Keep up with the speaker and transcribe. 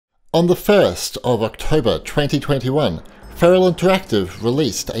On the 1st of October 2021, Feral Interactive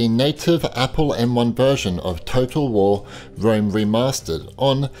released a native Apple M1 version of Total War Rome Remastered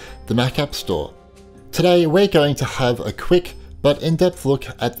on the Mac App Store. Today we're going to have a quick but in-depth look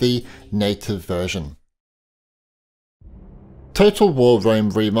at the native version. Total War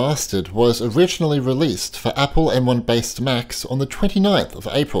Rome Remastered was originally released for Apple M1 based Macs on the 29th of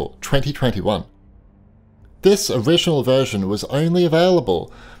April 2021. This original version was only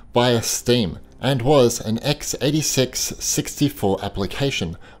available via Steam and was an x86-64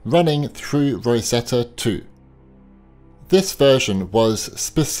 application running through Rosetta 2. This version was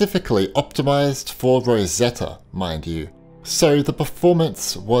specifically optimized for Rosetta, mind you, so the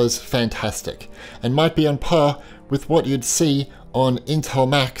performance was fantastic and might be on par with what you'd see on Intel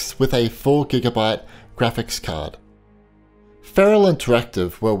Macs with a 4GB graphics card. Feral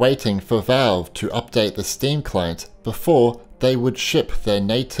Interactive were waiting for Valve to update the Steam client before they would ship their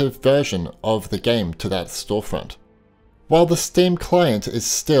native version of the game to that storefront. While the Steam client is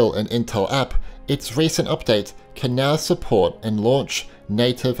still an Intel app, its recent update can now support and launch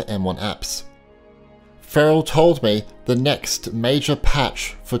native M1 apps. Feral told me the next major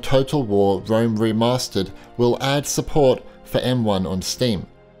patch for Total War Rome Remastered will add support for M1 on Steam.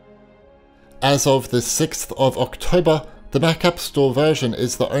 As of the 6th of October, the Mac App Store version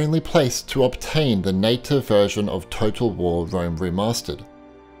is the only place to obtain the native version of Total War Rome Remastered.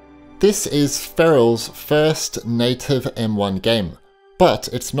 This is Feral's first native M1 game, but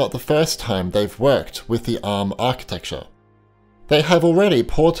it's not the first time they've worked with the ARM architecture. They have already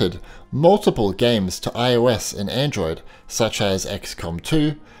ported multiple games to iOS and Android, such as XCOM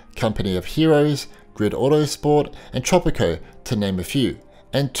 2, Company of Heroes, Grid Autosport, and Tropico, to name a few,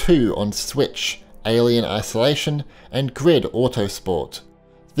 and 2 on Switch, Alien Isolation, and Grid Autosport.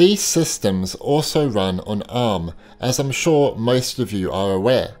 These systems also run on ARM, as I'm sure most of you are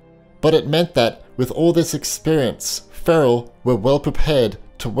aware, but it meant that with all this experience, Feral were well prepared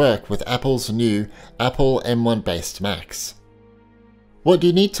to work with Apple's new Apple M1 based Macs. What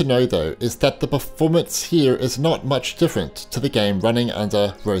you need to know though is that the performance here is not much different to the game running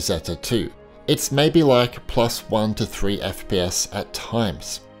under Rosetta 2. It's maybe like +1 to 3 FPS at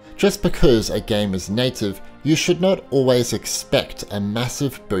times. Just because a game is native, you should not always expect a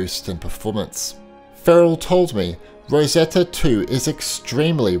massive boost in performance. Feral told me Rosetta 2 is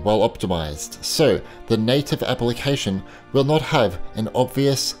extremely well optimized, so the native application will not have an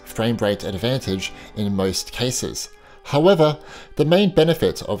obvious frame rate advantage in most cases. However, the main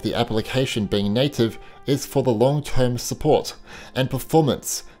benefit of the application being native is for the long-term support and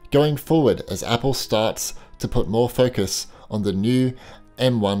performance going forward as Apple starts to put more focus on the new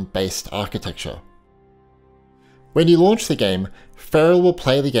M1 based architecture. When you launch the game, Feral will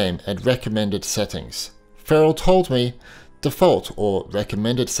play the game at recommended settings. Feral told me default or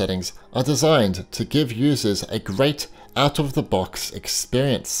recommended settings are designed to give users a great out-of-the-box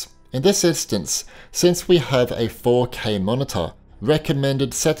experience. In this instance, since we have a 4K monitor,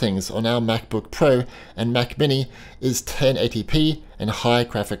 recommended settings on our MacBook Pro and Mac Mini is 1080p and high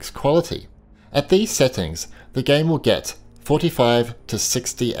graphics quality. At these settings, the game will get 45 to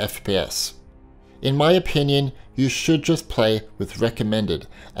 60 FPS. In my opinion, you should just play with recommended,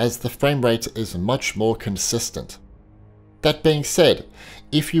 as the frame rate is much more consistent. That being said,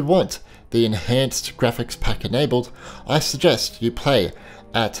 if you want the enhanced graphics pack enabled, I suggest you play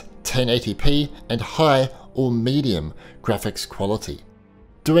at 1080p and high or medium graphics quality.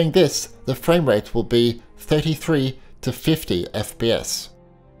 Doing this, the frame rate will be 33 to 50 FPS.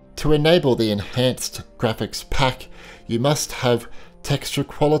 To enable the enhanced graphics pack, you must have texture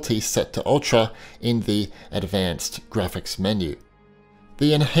quality set to Ultra in the Advanced Graphics menu.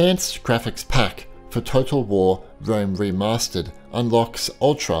 The enhanced graphics pack for Total War Rome Remastered unlocks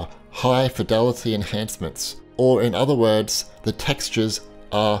Ultra High Fidelity enhancements, or in other words, the textures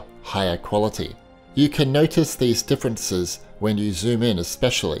are higher quality. You can notice these differences when you zoom in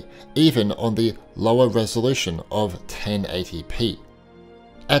especially, even on the lower resolution of 1080p.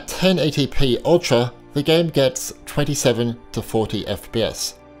 At 1080p Ultra, the game gets 27 to 40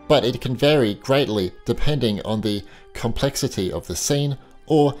 FPS, but it can vary greatly depending on the complexity of the scene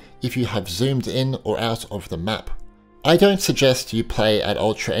or if you have zoomed in or out of the map. I don't suggest you play at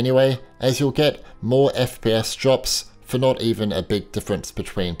Ultra anyway, as you'll get more FPS drops for not even a big difference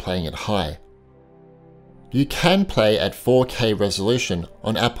between playing at high. You can play at 4K resolution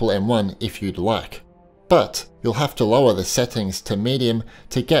on Apple M1 if you'd like, but you'll have to lower the settings to medium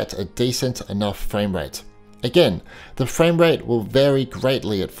to get a decent enough frame rate. Again, the frame rate will vary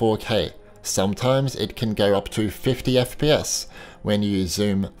greatly at 4K. Sometimes it can go up to 50 FPS when you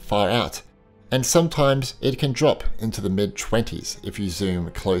zoom far out, and sometimes it can drop into the mid-20s if you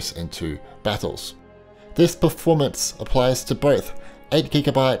zoom close into battles. This performance applies to both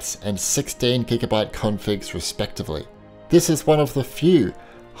 8GB and 16GB configs respectively. This is one of the few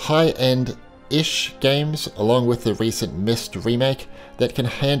high-end-ish games, along with the recent Myst remake, that can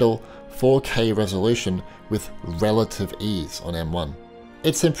handle 4K resolution with relative ease on M1.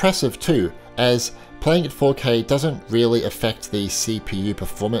 It's impressive too, as playing at 4K doesn't really affect the CPU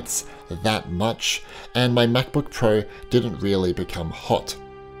performance that much, and my MacBook Pro didn't really become hot.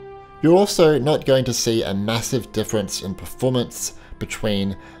 You're also not going to see a massive difference in performance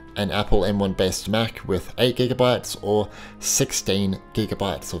between an Apple M1 based Mac with 8GB or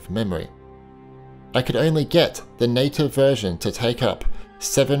 16GB of memory. I could only get the native version to take up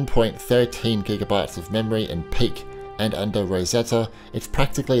 7.13GB of memory in peak, and under Rosetta it's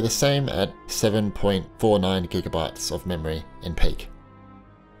practically the same at 7.49GB of memory in peak.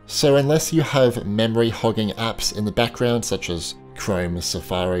 So unless you have memory hogging apps in the background such as Chrome,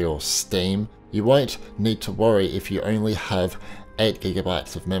 Safari or Steam, you won't need to worry if you only have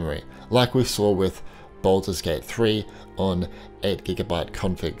 8GB of memory, like we saw with Baldur's Gate 3 on 8GB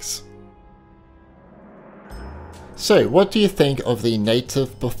configs. So what do you think of the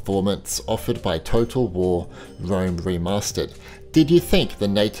native performance offered by Total War Rome Remastered? Did you think the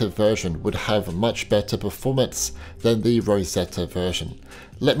native version would have much better performance than the Rosetta version?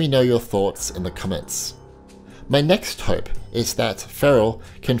 Let me know your thoughts in the comments. My next hope is that Feral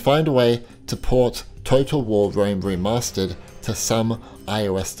can find a way to port Total War Rome Remastered to some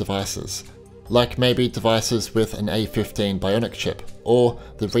iOS devices, like maybe devices with an A15 Bionic chip, or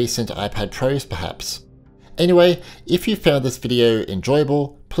the recent iPad Pros perhaps. Anyway, if you found this video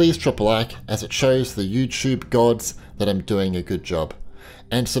enjoyable, please drop a like, as it shows the YouTube gods that I'm doing a good job.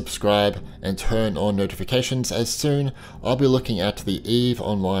 And subscribe and turn on notifications, as soon I'll be looking at the EVE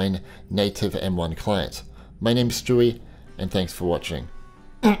Online native M1 client. My name's Stewie, and thanks for watching.